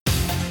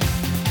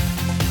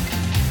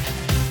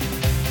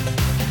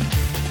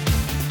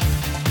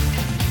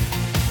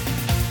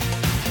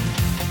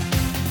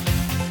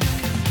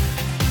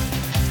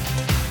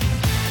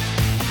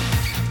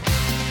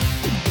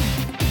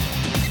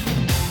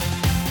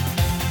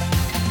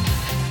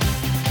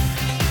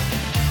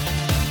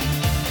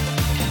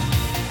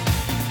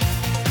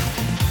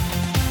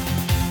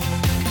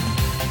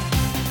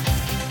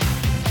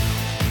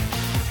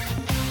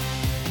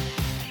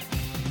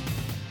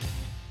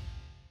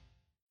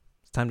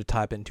It's time to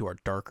tap into our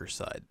darker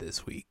side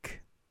this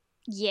week.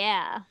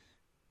 Yeah.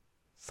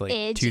 It's like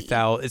Edgy.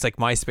 2000. It's like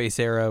MySpace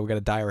era. We got to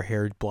dye our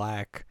hair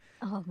black.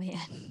 Oh,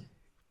 man.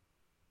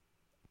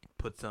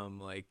 Put some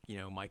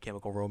My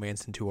Chemical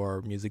Romance into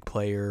our music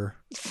player.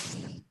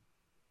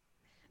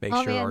 Make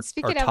sure man. our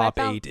Speaking of, top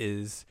 8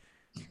 is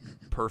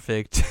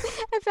perfect.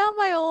 I found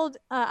my old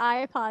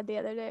iPod the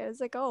other day. I was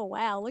like, oh,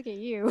 wow, look at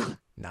you.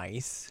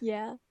 Nice.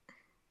 Yeah.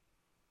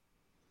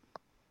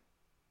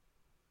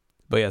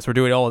 But yes, we're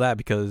doing all of that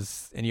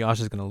because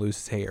Inuyasha's going to lose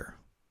his hair.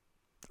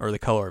 Or the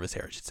color of his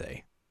hair, I should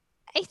say.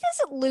 He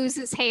doesn't lose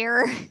his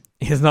hair.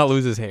 He does not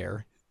lose his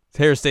hair. His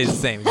hair stays the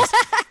same. Just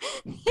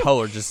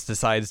color just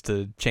decides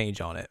to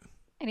change on it.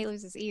 And he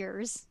loses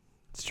ears.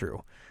 It's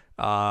true.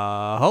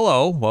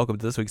 Hello. Welcome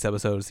to this week's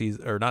episode of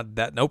season... Or not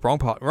that... Nope,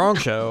 wrong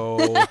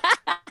show.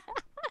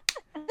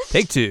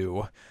 Take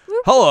 2.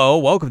 Hello.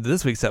 Welcome to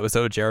this week's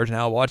episode of Jared and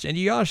Al Watch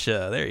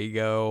Inuyasha. There you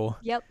go.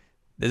 Yep.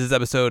 This is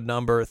episode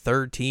number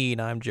 13.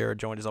 I'm Jared,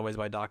 joined as always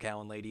by Doc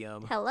Allen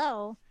Ladium.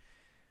 Hello.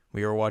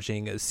 We are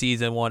watching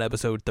season 1,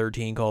 episode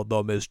 13, called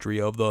The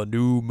Mystery of the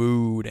New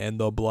Moon and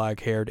the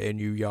Black-Haired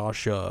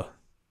Inuyasha.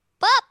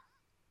 Bop!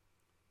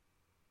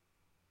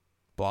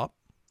 Bop?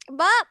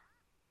 Bop!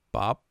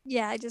 Bop?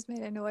 Yeah, I just made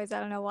a noise.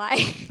 I don't know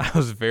why. I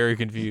was very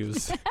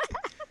confused.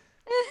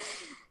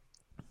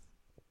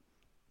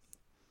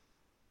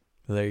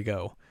 There you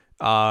go.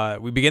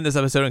 We begin this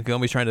episode and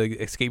Kagomi's trying to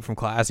escape from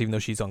class even though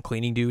she's on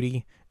cleaning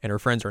duty, and her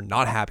friends are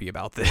not happy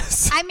about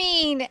this. I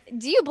mean,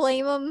 do you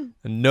blame him?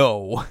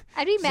 No.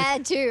 I'd be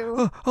mad too.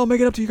 Oh, I'll make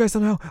it up to you guys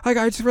somehow. I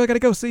just really gotta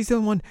go see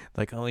someone.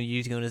 Like, oh,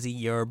 you're just going to see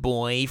your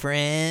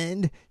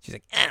boyfriend? She's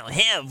like, I don't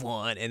have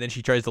one. And then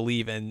she tries to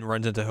leave and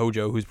runs into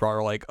Hojo, who's brought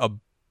her like a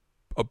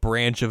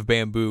branch of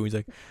bamboo. He's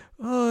like,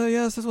 oh,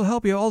 yes, this will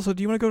help you. Also,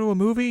 do you want to go to a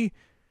movie?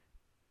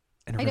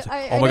 And her friend's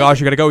like, oh my gosh,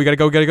 you gotta go.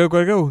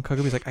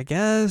 Kagomi's like, I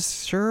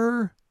guess,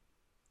 sure.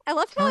 I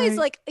love how he's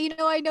like,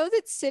 I know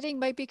that sitting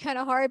might be kind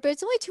of hard, but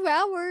it's only 2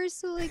 hours.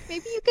 So, like,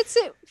 maybe you could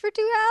sit for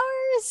 2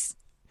 hours.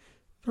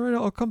 All right,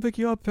 I'll come pick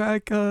you up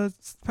at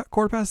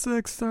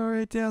 6:15. All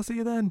right, yeah, I'll see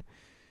you then.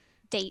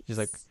 Dates. She's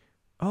like,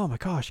 oh my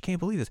gosh, can't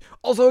believe this.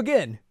 Also,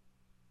 again,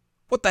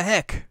 what the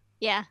heck?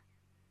 Yeah.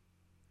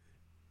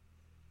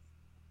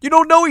 You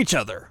don't know each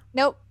other.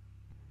 Nope.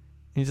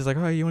 And he's just like,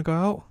 all right, you want to go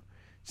out?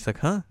 She's like,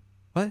 huh?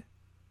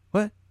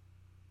 What?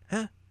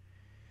 Huh?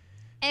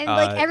 And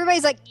like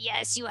everybody's like,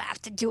 yes, you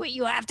have to do it.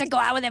 You have to go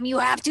out with him. You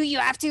have to.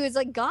 It's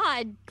like,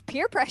 God,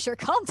 peer pressure.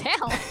 Calm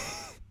down.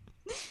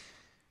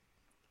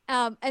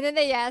 And then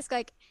they ask,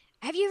 like,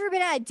 have you ever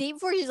been on a date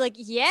before? She's like,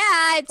 yeah,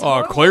 I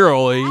totally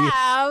clearly.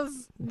 have.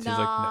 She's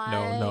like,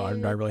 no,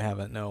 I really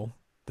haven't. No,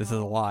 this is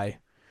a lie.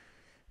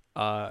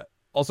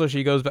 Also,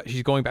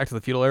 she's going back to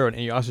the feudal era, and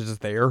Inuyasha's just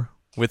there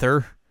with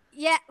her.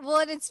 Yeah, well,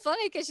 and it's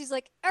funny because she's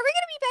like, are we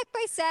gonna be back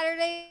by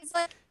Saturday? It's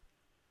like,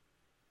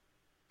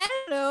 I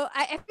don't know.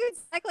 I forget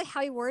exactly how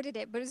he worded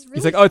it, but it's really.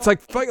 He's like, oh, it's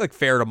like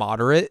fair to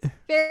moderate.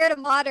 Fair to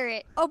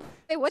moderate. Oh,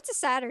 wait, what's a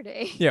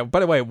Saturday? Yeah. By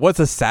the way, what's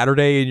a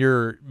Saturday in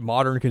your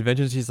modern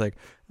conventions? She's like,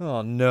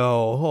 oh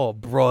no, oh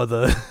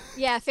brother.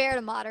 Yeah, fair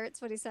to moderate's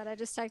what he said. I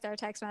just checked our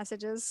text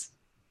messages.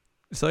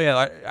 So yeah,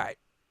 I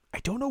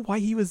don't know why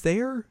he was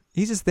there.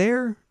 He's just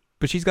there,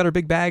 but she's got her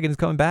big bag and is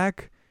coming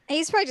back.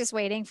 He's probably just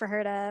waiting for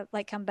her to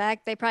like come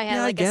back. They probably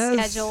had a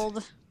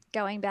scheduled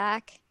going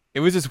back. It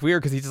was just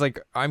weird because he's just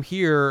like, I'm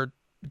here,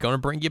 gonna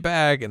bring you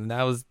back, and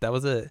that was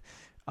it.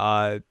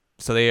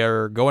 So they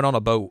are going on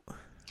a boat.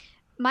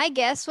 My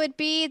guess would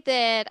be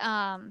that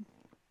and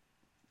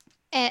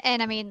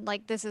I mean,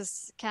 like, this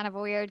is kind of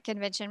a weird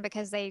convention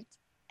because they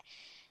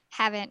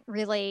haven't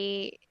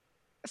really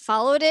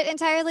followed it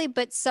entirely,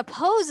 but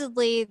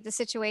supposedly the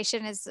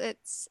situation is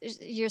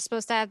you're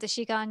supposed to have the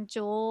Shikon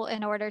jewel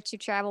in order to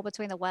travel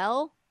between the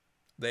well.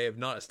 They have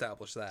not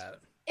established that.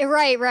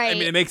 Right. I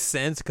mean, it makes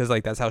sense because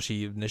like that's how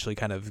she initially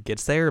kind of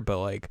gets there, but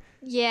like,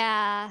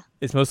 yeah,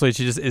 it's mostly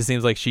it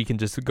seems like she can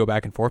just go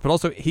back and forth, but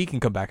also he can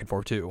come back and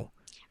forth too.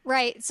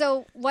 Right.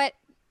 So what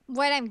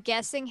I'm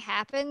guessing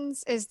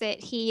happens is that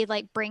he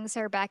like brings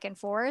her back and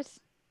forth.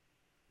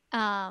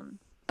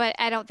 But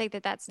I don't think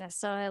that that's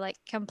necessarily like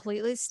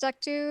completely stuck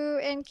to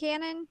in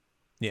canon.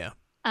 Yeah.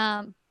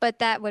 But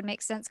that would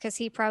make sense because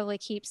he probably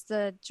keeps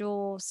the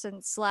jewel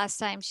since last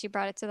time she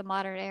brought it to the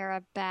modern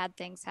era, bad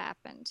things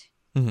happened.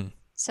 Mm-hmm.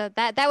 So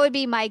that would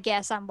be my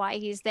guess on why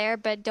he's there,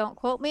 but don't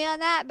quote me on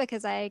that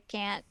because I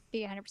can't be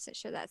 100%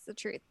 sure that's the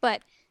truth.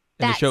 But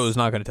the show is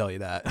not going to tell you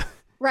that.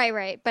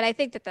 Right. But I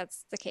think that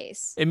that's the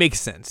case. It makes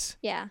sense.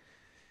 Yeah.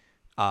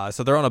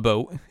 So they're on a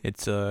boat.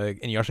 It's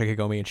Inuyasha,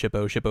 Kagomi, and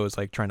Shippo. Shippo is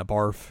like trying to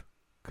barf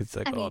because it's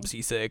like, I'm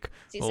seasick.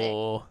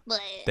 Oh,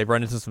 they've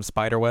run into some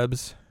spider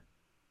webs.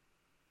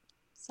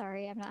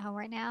 Sorry, I'm not home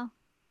right now.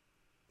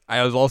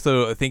 I was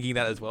also thinking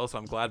that as well, so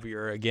I'm glad we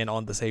are again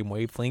on the same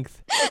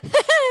wavelength. Yay!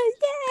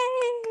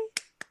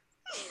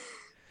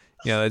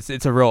 Yeah,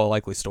 it's a real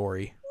likely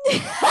story.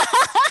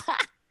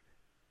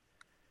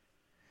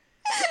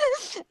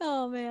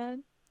 Oh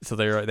man. So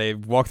they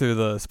walk through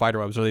the spider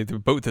webs, or they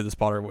boat through the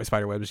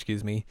spider webs,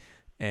 excuse me,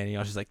 And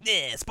Inuyasha's like,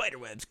 nah,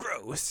 spiderwebs,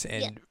 gross.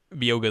 And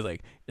Miyoga's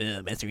like,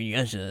 Master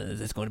Inuyasha, is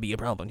this going to be a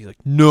problem? He's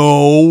like,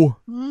 no.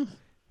 Mm.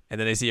 And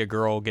then they see a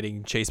girl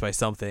getting chased by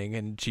something,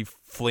 and she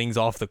flings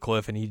off the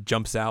cliff, and he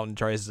jumps out and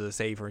tries to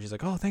save her. And she's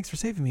like, oh, thanks for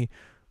saving me.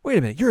 Wait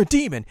a minute, you're a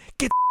demon.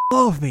 Get the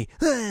off me.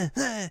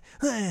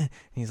 And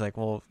he's like,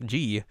 well,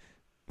 gee.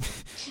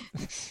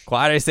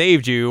 Glad I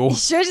saved you.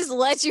 Sure just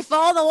let you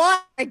fall in the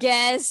water, I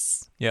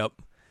guess. Yep.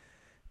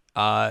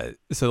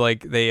 So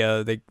like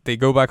they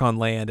go back on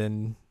land,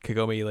 and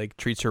Kagome like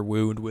treats her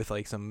wound with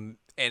like some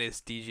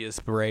anesthesia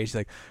spray. She's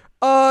like,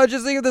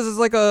 just think of this as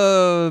like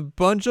a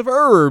bunch of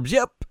herbs.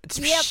 Yep.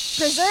 Yep,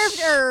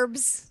 preserved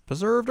herbs.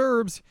 Preserved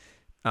herbs.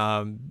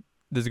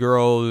 This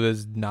girl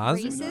is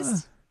Nazuna.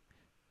 Racist?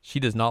 She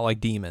does not like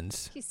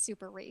demons. She's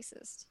super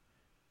racist.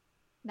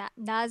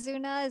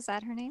 Nazuna, is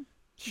that her name?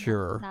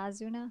 Sure.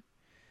 Nazuna.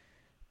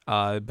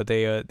 But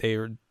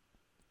they're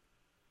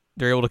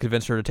able to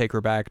convince her to take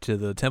her back to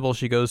the temple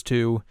she goes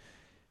to,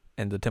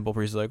 and the temple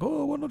priest is like,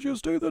 oh, why don't you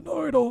stay the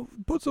night? I'll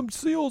put some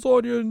seals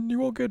on you, and you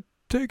won't get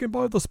taken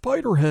by the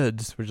spider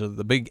heads, which are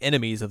the big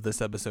enemies of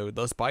this episode,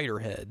 the spider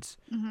heads.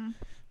 Mm-hmm.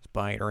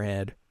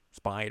 Spiderhead,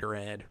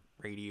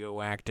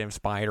 radioactive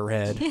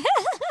spiderhead.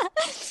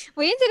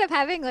 We ended up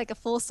having like a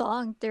full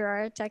song through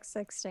our text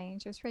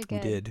exchange. It was pretty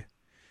good. We did.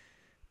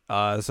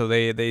 So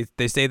they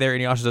stay there,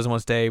 and Inuyasha doesn't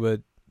want to stay,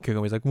 but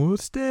Kagome's like, we'll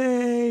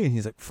stay. And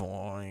he's like,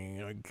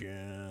 fine, I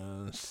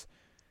guess.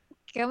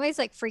 Kagome's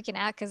like freaking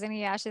out because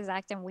Inuyasha's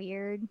acting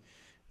weird. And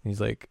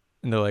he's like,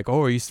 and they're like,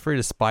 oh, are you afraid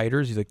of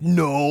spiders? He's like,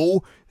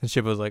 no. And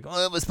Shippo's like,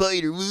 oh, I'm a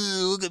spider.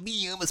 Woo, look at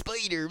me, I'm a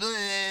spider.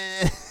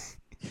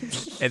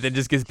 And then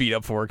just gets beat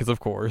up for it, because of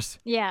course.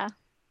 Yeah.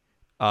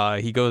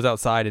 He goes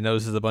outside and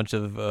notices a bunch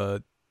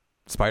of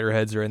spider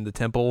heads are in the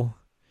temple,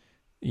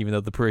 even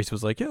though the priest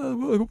was like, yeah,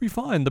 well, it'll be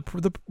fine.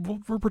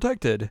 We're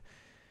protected.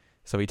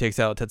 So he takes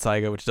out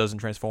Tetsaiga, which doesn't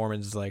transform,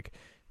 and is like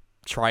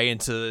trying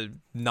to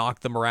knock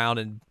them around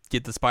and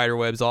get the spider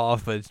webs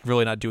off, but it's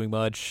really not doing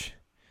much.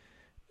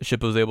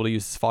 Shippo's able to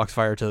use his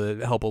Foxfire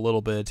to help a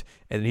little bit,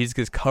 and he's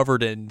just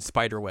covered in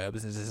spider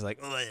webs. And it's just like,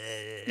 ugh.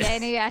 Yeah,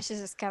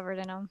 Inuyasha's just covered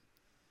in them.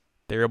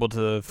 They're able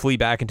to flee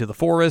back into the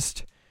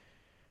forest.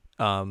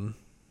 Nazuna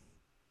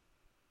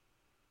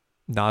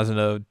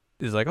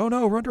is like, oh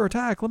no, we're under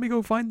attack. Let me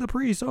go find the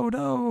priest. Oh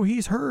no,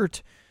 he's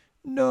hurt.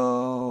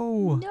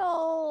 No.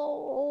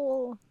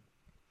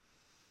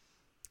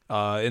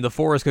 In the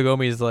forest,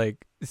 Kagome is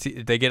like,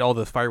 they get all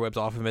the spiderwebs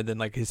off him, and then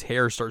like his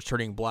hair starts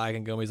turning black,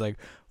 and Kagome's like,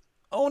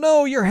 oh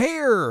no, your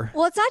hair.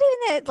 Well, it's not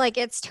even that like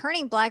it's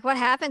turning black. What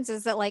happens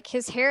is that like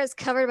his hair is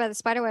covered by the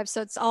spider web,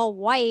 so it's all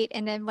white,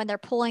 and then when they're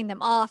pulling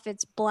them off,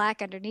 it's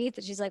black underneath.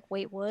 And she's like,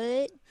 wait,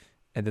 what?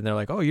 And then they're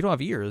like, oh, you don't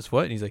have ears.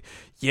 What? And he's like,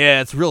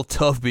 yeah, it's real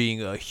tough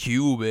being a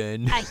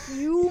human. A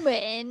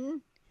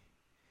human?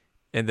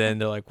 And then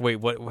they're like, wait,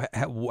 what?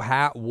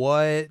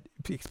 What?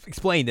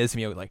 Explain this to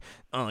me. I was like,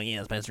 oh, yeah,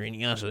 it's Master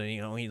Inuyasha.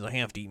 You know, he's a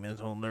half demon.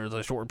 So there's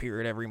a short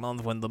period every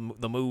month when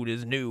the mood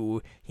is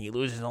new. He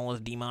loses all his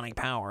demonic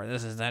power.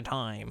 This is that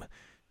time.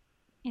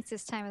 It's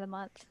this time of the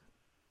month.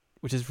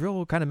 Which is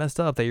real kind of messed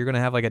up that you're going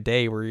to have like a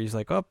day where he's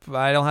like, oh,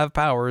 I don't have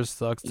powers.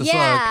 Sucks to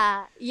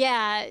suck.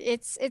 Yeah.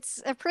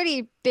 It's a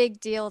pretty big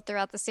deal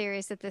throughout the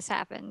series that this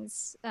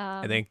happens.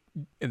 And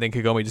then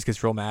Kagome just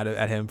gets real mad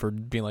at him for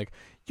being like,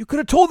 you could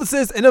have told us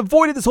this and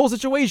avoided this whole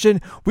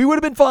situation. We would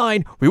have been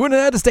fine. We wouldn't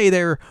have had to stay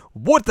there.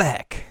 What the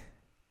heck?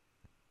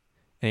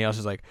 And he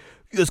also like,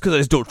 that's because I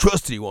just don't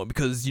trust anyone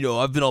because, you know,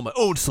 I've been on my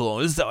own so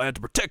long. This is how I have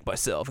to protect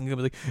myself. And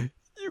Kagome's like,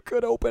 you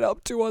could open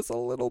up to us a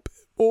little bit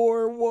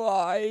more.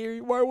 Why?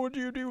 Why would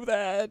you do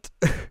that?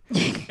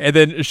 And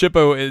then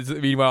Shippo is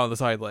meanwhile on the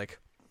side like,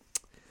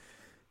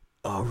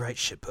 all right,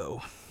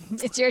 Shippo.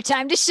 It's your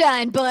time to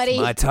shine, buddy.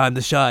 My time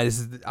to shine.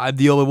 I'm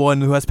the only one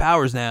who has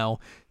powers now.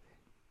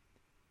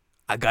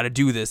 I gotta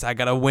do this. I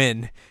gotta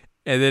win.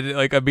 And then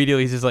like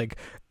immediately he's just like,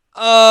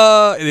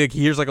 and like, he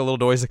hears like a little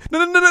noise like,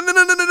 no.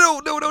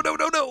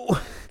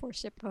 Poor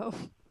Shippo.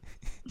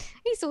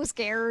 He's so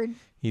scared.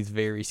 He's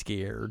very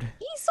scared.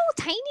 He's so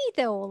tiny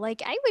though.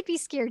 Like I would be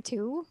scared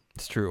too.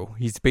 It's true.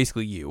 He's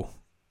basically you.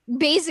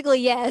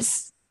 Basically,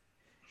 yes.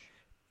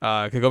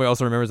 Kagome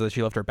also remembers that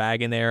she left her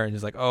bag in there and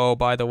is like, oh,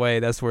 by the way,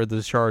 that's where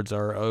the shards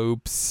are.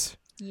 Oops.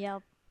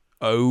 Yep.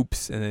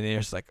 Oops. And then they're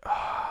just like,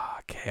 oh,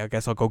 okay, I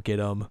guess I'll go get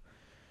them.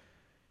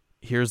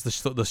 Here's the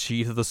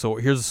sheath of the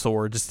sword. Here's the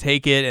sword. Just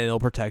take it and it'll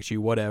protect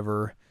you.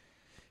 Whatever.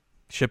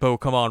 Shippo,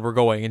 come on, we're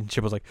going. And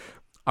Shippo's like,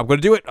 I'm going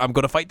to do it. I'm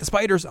going to fight the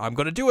spiders. I'm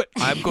going to do it.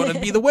 I'm going to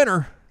be the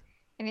winner.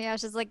 And I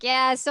was just like,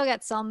 yeah, I still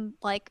got some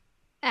like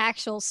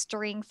actual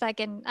strength. I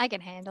can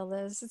handle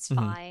this. It's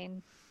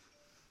fine.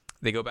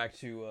 They go back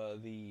to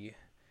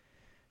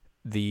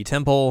the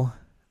temple.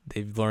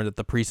 They've learned that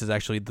the priest is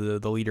actually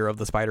the leader of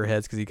the spider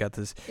heads because he got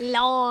this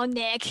long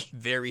neck,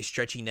 very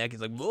stretchy neck. He's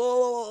like,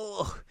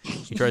 whoa.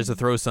 He tries to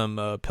throw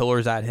some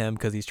pillars at him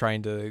because he's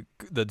trying to.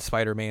 The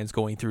Spider-Man's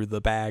going through the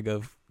bag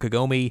of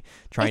Kagome,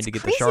 trying to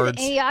get the shards.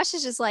 And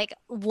Inuyasha just like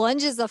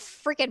lunges a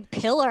freaking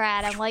pillar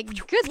at him.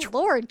 Like, good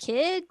lord,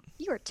 kid,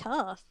 you are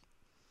tough.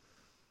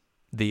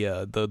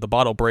 the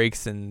bottle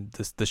breaks and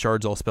the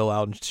shards all spill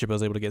out, and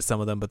Shippo's able to get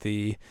some of them, but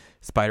the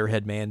spider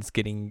head man's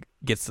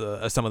gets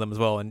some of them as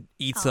well and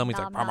eats them. He's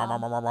like, "Rom, rom,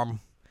 rom, rom, rom."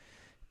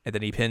 And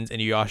then he pins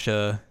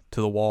Inuyasha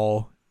to the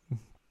wall,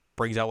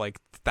 brings out like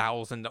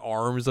 1,000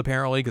 arms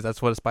apparently because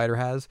that's what a spider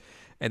has,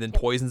 and then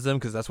poisons them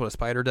because that's what a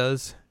spider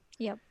does.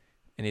 Yep.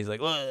 And he's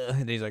like, ugh.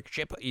 And he's like,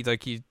 Shippo. He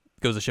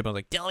goes to Shippo and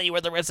like, tell me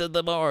where the rest of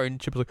them are. And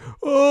Shippo's like,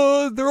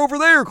 oh, they're over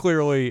there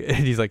clearly.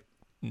 And he's like,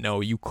 no,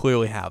 you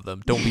clearly have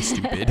them. Don't be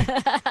stupid.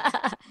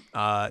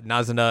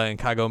 Nazuna and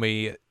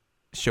Kagome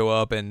show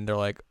up and they're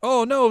like,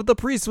 oh no, the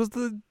priest was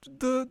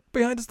the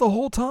behind us the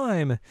whole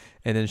time.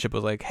 And then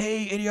Shippo's like,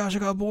 hey, Inuyasha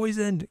got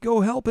poisoned.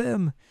 Go help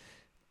him.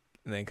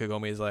 And then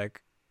Kagome is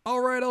like,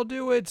 all right, I'll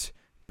do it.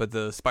 But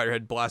the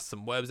spiderhead blasts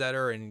some webs at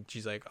her, and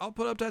she's like, I'll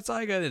put up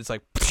Tetsaiga. And it's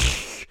like,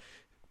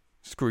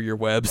 screw your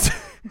webs.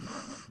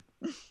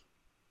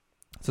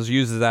 So she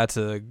uses that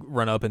to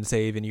run up and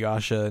save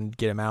Inuyasha and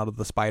get him out of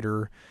the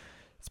spider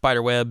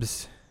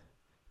webs.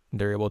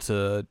 And they're able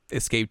to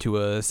escape to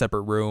a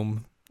separate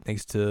room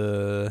thanks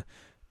to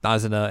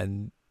Nazuna,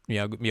 and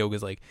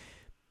Miyoga's like,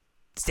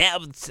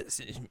 stab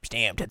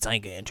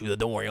Tetsaiga into the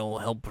door. It'll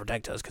help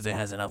protect us because it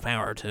has enough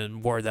power to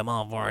ward them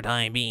off for a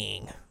time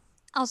being.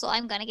 Also,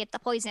 I'm gonna get the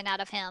poison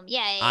out of him.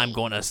 Yay! I'm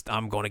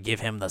gonna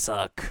give him the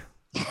suck.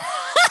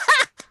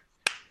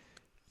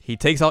 He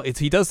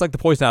does suck the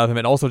poison out of him,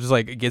 and also just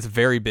like it gets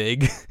very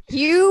big,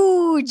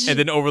 huge. And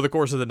then over the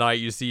course of the night,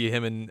 you see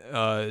him and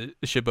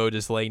Shippo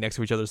just laying next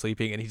to each other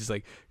sleeping, and he just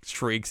like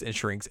shrinks and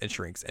shrinks and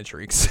shrinks and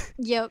shrinks.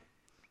 Yep.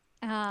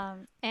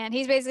 And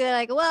he's basically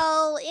like,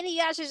 well,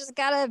 Inuyasha just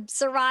gotta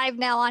survive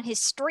now on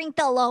his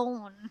strength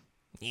alone.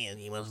 Yeah,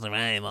 he must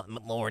survive.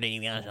 Lord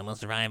Inuyasha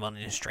must survive on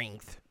his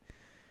strength.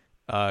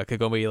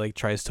 Kagome like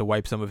tries to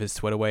wipe some of his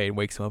sweat away and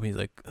wakes him up. And he's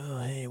like,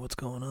 "Oh, hey, what's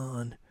going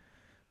on?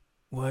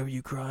 Why were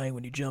you crying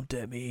when you jumped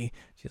at me?"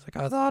 She's like,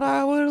 "I thought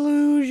I would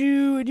lose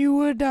you and you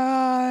would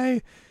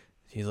die."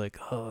 He's like,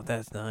 "Oh,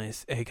 that's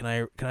nice. Hey, can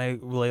I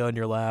lay on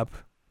your lap?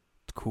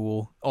 It's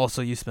cool.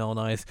 Also, you smell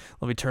nice.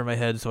 Let me turn my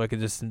head so I can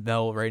just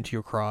smell right into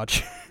your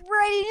crotch."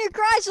 Right in your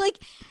crotch. Like,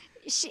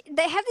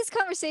 they have this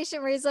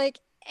conversation where he's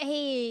like,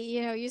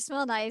 hey, you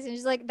smell nice. And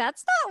she's like,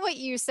 that's not what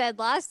you said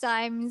last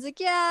time. He's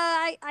like,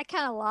 yeah, I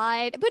kind of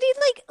lied. But he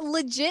like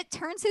legit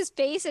turns his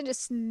face and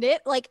just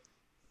like,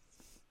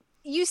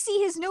 you see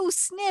his nose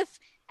sniff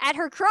at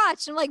her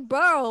crotch. I'm like,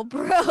 bro, what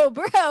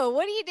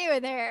are you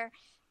doing there?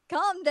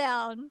 Calm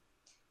down.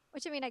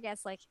 Which, I mean, I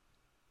guess like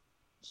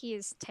he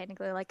is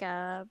technically like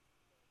a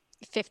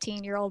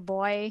 15-year-old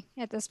boy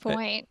at this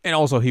point. And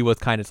also he was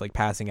kind of like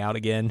passing out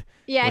again.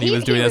 Yeah, when he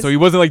was doing that. So he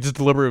wasn't like just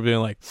deliberately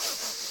being like,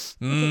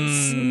 sniff.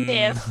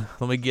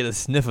 Let me get a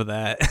sniff of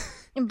that.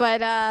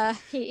 But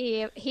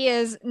he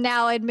has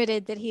now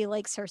admitted that he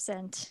likes her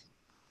scent.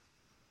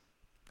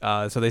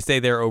 So they stay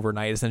there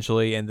overnight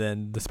essentially, and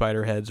then the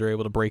spider heads are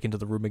able to break into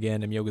the room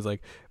again, and Miyoga's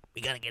like,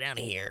 we gotta get out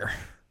of here.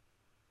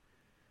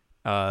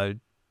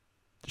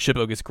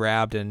 Shippo gets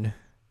grabbed, and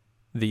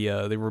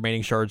the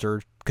remaining shards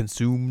are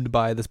consumed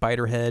by the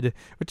spider head,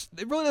 which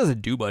it really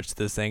doesn't do much to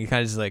this thing. It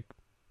kind of just like,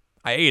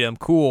 I ate him,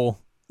 cool.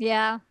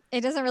 Yeah,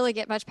 it doesn't really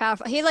get much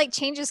powerful. He like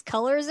changes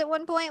colors at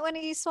one point when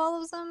he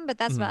swallows them, but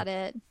that's about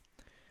it.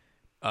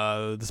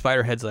 The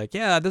spider head's like,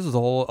 yeah, this was a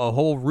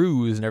whole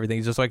ruse and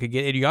everything, just so I could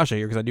get Inuyasha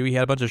here because I knew he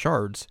had a bunch of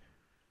shards.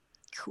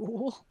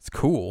 Cool. It's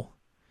cool.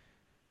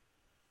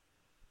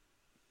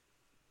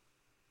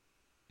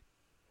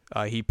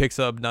 He picks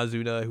up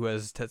Nazuna, who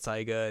has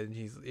Tetsaiga, and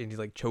he's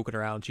like choking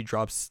her out, and she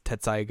drops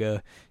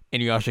Tetsaiga.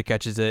 Inuyasha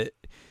catches it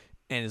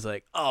and is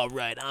like, all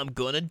right, I'm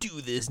gonna do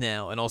this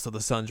now. And also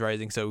the sun's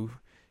rising, so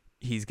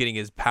he's getting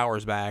his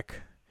powers back.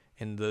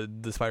 And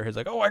the spider head's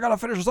like, oh, I gotta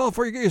finish this off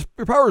before you get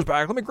your powers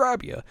back. Let me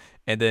grab you.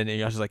 And then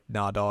Inuyasha's like,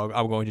 nah, dog,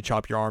 I'm going to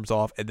chop your arms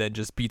off and then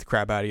just beat the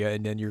crap out of you,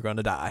 and then you're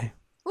gonna die.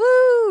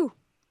 Woo!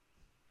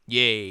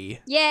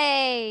 Yay!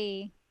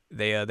 Yay!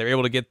 They're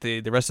able to get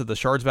the rest of the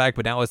shards back,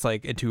 but now it's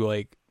like into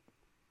like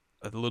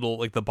a little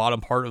like the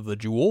bottom part of the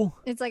jewel.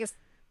 It's like a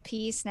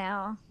piece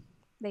now.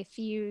 They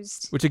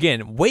fused. Which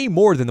again, way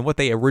more than what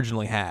they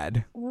originally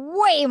had.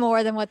 Way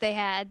more than what they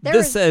had.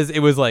 Says it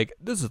was like,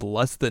 this is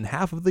less than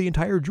half of the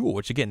entire jewel,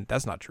 which again,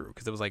 that's not true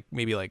because it was like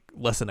maybe like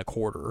less than a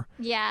quarter.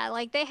 Yeah,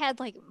 like they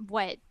had like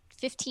what,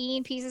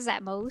 15 pieces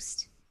at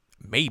most?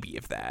 Maybe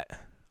if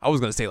that. I was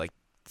gonna say like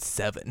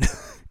 7.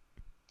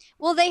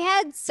 Well, they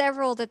had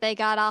several that they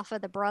got off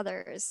of the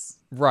brothers.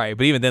 Right,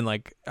 but even then,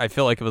 like I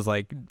feel like it was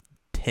like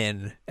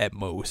 10 at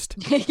most.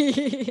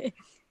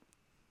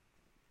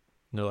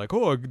 And they're like,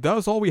 oh, that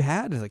was all we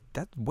had? And it's like,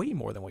 that's way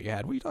more than what you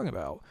had. What are you talking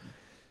about?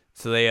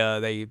 So they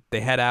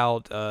head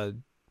out.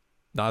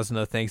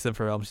 Nazuna thanks them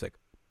for help. She's like,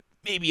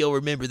 maybe you'll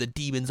remember the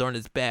demons aren't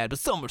as bad, but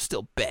some are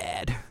still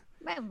bad.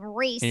 I'm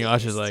racist. And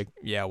Inuyasha's like,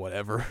 yeah,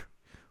 whatever.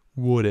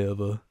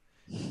 Whatever.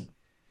 And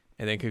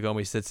then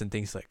Kagome sits and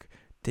thinks like,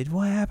 did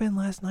what happened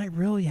last night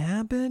really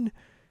happen?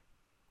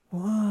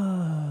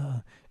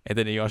 Whoa. And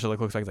then Inuyasha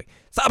looks like,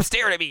 stop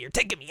staring at me. You're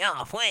taking me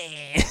off.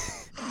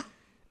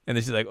 And And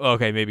then she's like, oh,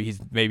 okay, maybe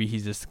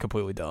he's just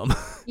completely dumb.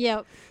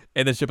 Yep.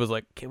 And then Shippo's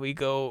like, can we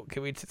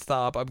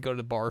stop? I'm going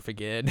to barf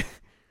again.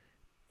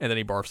 And then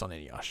he barfs on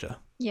Inuyasha.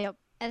 Yep.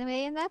 And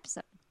we end the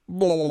episode.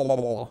 Blah, blah, blah,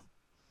 blah.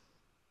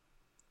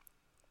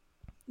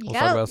 We'll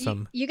talk about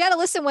some. You gotta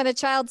listen when a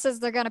child says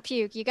they're gonna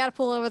puke. You gotta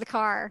pull over the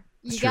car.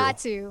 You It's got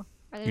true.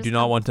 to. You do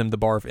not want them to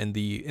barf in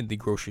the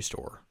grocery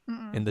store,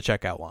 in the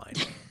checkout line.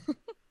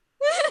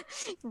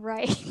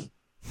 Right.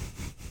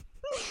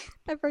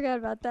 I forgot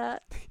about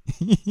that.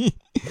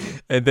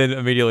 And then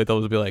immediately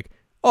they'll just be like,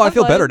 oh, I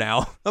feel better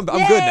now. I'm good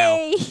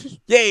now.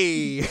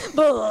 Yay!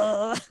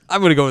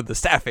 I'm going to go to the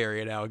staff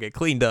area now and get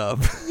cleaned up.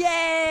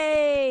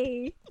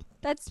 Yay!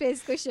 That's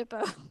basically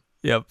Shippo.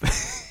 Yep.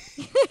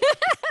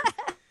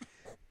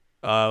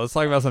 Let's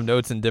talk about some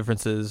notes and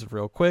differences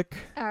real quick.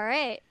 All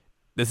right.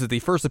 This is the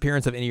first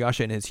appearance of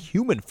Inuyasha in his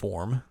human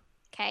form.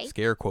 Okay.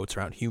 Scare quotes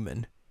around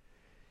human.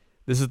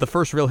 This is the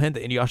first real hint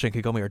that Inuyasha and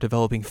Kagome are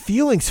developing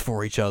feelings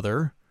for each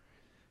other.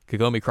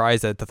 Kagome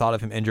cries at the thought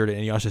of him injured, and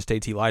Inuyasha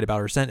states he lied about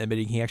her scent,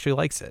 admitting he actually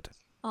likes it.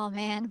 Oh,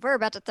 man. We're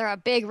about to throw a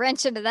big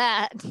wrench into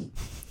that.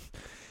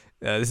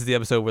 This is the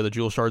episode where the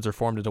jewel shards are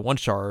formed into one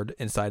shard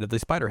inside of the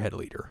Spiderhead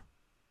leader.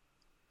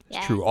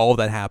 It's true. All of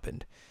that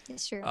happened.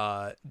 It's true.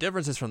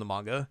 Differences from the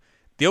manga.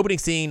 The opening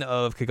scene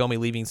of Kagome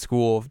leaving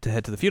school to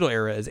head to the feudal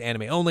era is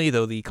anime only,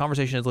 though the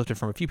conversation is lifted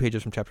from a few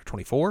pages from chapter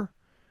 24,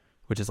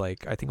 which is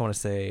like, I think I want to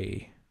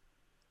say,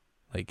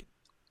 like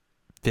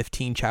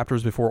 15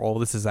 chapters before all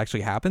this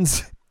actually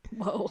happens.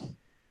 Whoa.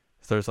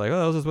 So it's like,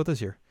 oh, this is what this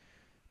year.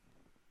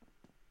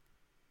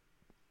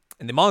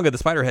 In the manga, the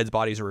spider heads'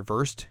 bodies are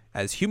reversed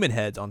as human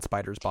heads on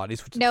spiders'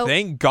 bodies. Which,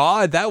 thank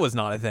God that was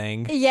not a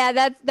thing.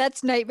 Yeah,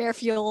 that's nightmare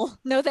fuel.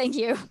 No, thank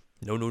you.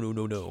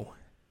 No.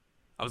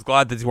 I was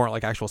glad that these weren't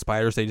like actual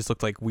spiders. They just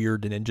looked like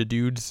weird ninja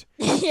dudes.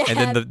 Yeah. And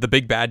then the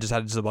big bad just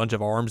had just a bunch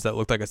of arms that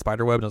looked like a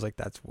spider web. And I was like,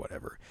 that's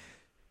whatever.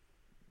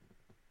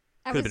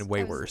 Could have been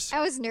way worse.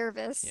 I was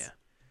nervous. Yeah.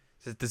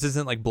 This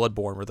isn't like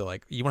Bloodborne where they're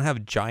like, you want to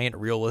have giant,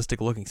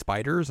 realistic looking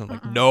spiders? And I'm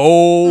like,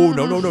 no.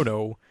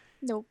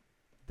 Nope.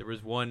 There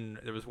was one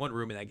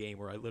room in that game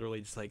where I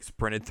literally just like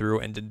sprinted through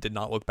and did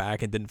not look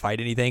back and didn't fight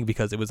anything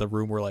because it was a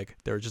room where like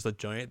there was just a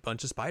giant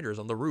bunch of spiders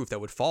on the roof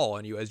that would fall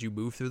on you as you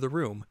move through the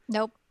room.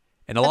 Nope.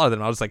 And a lot of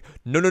them, I was like,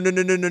 no,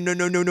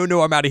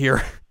 I'm out of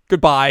here.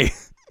 Goodbye.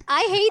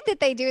 I hate that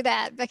they do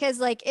that because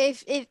like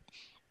if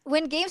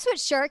when games put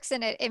sharks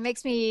in it, it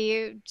makes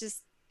me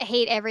just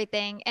hate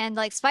everything. And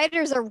like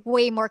spiders are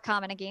way more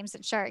common in games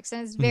than sharks,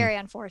 and it's very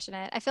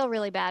unfortunate. I feel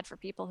really bad for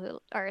people who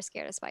are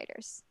scared of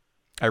spiders.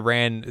 I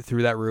ran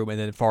through that room and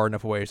then far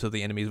enough away so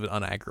the enemies would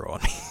unaggro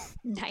on me.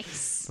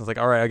 Nice. I was like,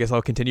 all right, I guess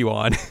I'll continue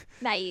on.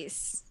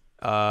 Nice.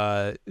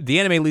 The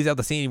anime leaves out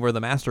the scene where the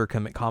master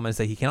comments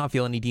that he cannot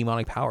feel any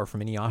demonic power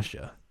from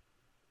Inuyasha.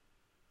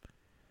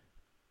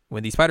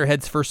 When the spider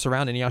heads first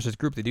surround Inuyasha's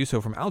group, they do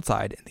so from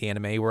outside in the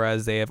anime,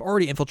 whereas they have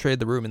already infiltrated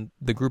the room and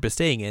the group is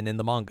staying in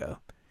the manga.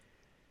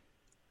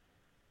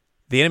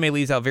 The anime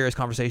leaves out various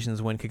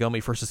conversations when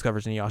Kagome first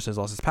discovers Inuyasha has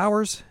lost his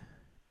powers.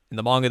 In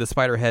the manga, the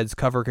spider heads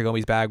cover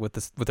Kagome's bag with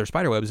their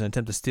spider webs and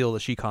attempt to steal the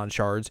Shikon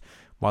shards,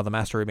 while the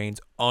master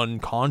remains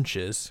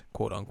unconscious,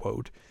 quote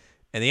unquote.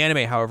 In the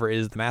anime, however, it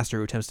is the master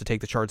who attempts to take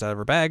the shards out of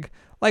her bag.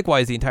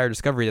 Likewise, the entire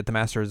discovery that the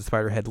master is the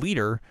spider head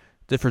leader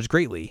differs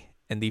greatly.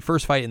 And the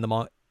first fight in the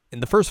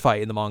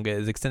manga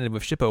is extended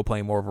with Shippo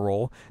playing more of a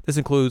role. This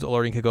includes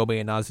alerting Kagome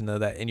and Nazuna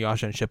that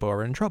Inuyasha and Shippo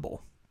are in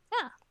trouble.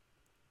 Yeah.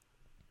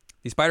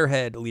 The spider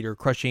head leader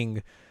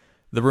crushing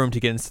the room to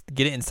get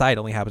it inside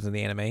only happens in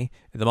the anime. In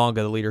the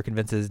manga, the leader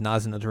convinces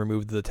Nazuna to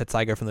remove the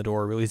Tetsaiga from the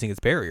door, releasing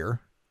its barrier.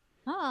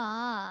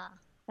 Ah,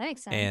 that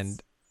makes sense.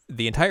 And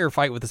the entire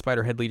fight with the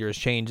spider head leader is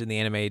changed in the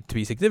anime to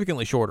be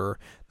significantly shorter.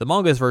 The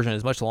manga's version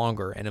is much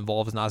longer and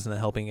involves Nazuna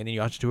helping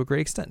Inuyasha to a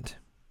great extent.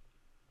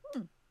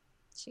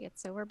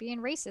 So we're being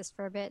racist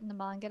for a bit in the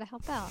manga to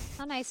help out.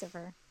 How nice of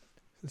her.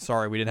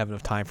 Sorry, we didn't have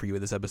enough time for you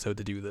in this episode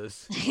to do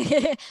this.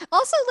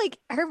 Also, like,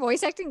 her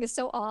voice acting is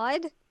so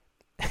odd.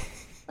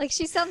 Like,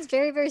 she sounds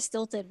very, very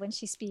stilted when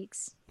she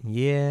speaks.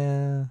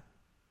 Yeah.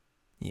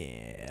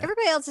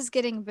 Everybody else is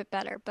getting a bit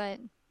better, but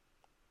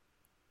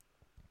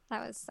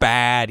that was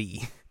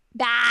baddie.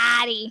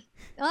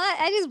 Well,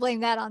 I just blame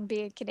that on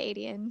being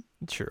Canadian.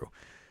 True.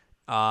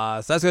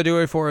 So that's going to do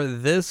it for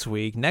this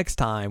week. Next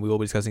time, we will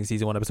be discussing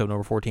Season 1, Episode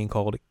number 14,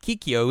 called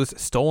Kikyo's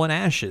Stolen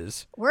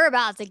Ashes. We're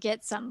about to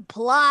get some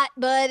plot,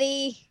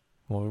 buddy.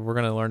 Well, we're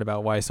going to learn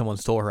about why someone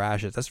stole her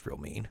ashes. That's real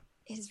mean.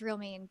 It is real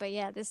mean. But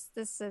yeah, this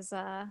is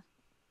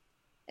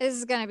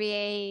going to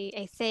be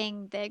a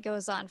thing that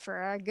goes on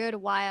for a good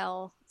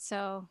while.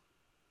 So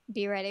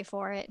be ready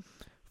for it.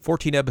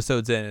 14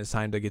 episodes in, it's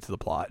time to get to the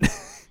plot.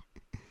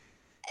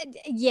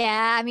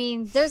 Yeah, I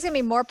mean, there's gonna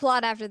be more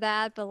plot after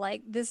that, but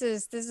like this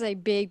is a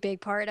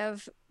big part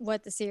of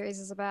what the series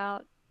is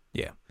about.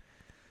 Yeah.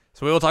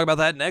 So we will talk about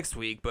that next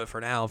week, but for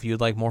now, if you'd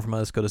like more from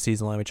us, go to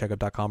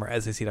seasonlanguagecheckup.com or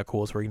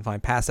sac.cool where you can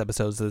find past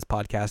episodes of this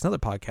podcast and other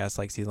podcasts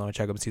like Season Language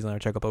Checkup and Season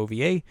Language Checkup OVA.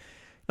 You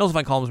can also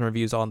find columns and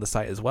reviews on the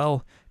site as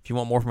well. If you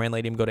want more from Ann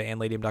Ladium, go to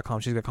annladium.com.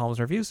 She's got columns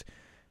and reviews.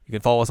 You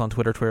can follow us on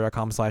Twitter,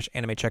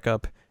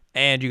 twitter.com/animecheckup.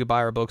 And you can buy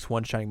our books,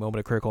 One Shining Moment,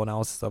 A Critical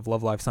Analysis of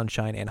Love Live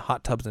Sunshine, and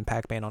Hot Tubs and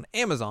Pac-Man on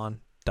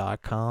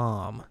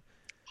Amazon.com.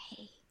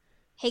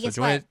 Hey, So guess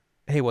what?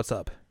 Hey, what's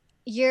up?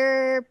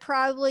 You're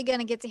probably going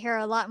to get to hear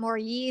a lot more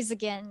yees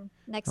again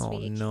next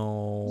week.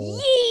 Oh, no.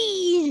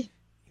 Yee!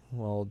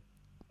 Well,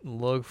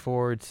 look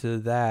forward to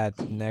that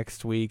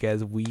next week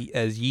as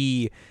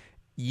ye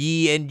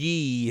and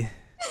ye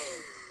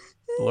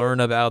learn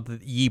about the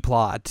ye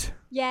plot.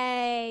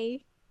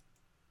 Yay.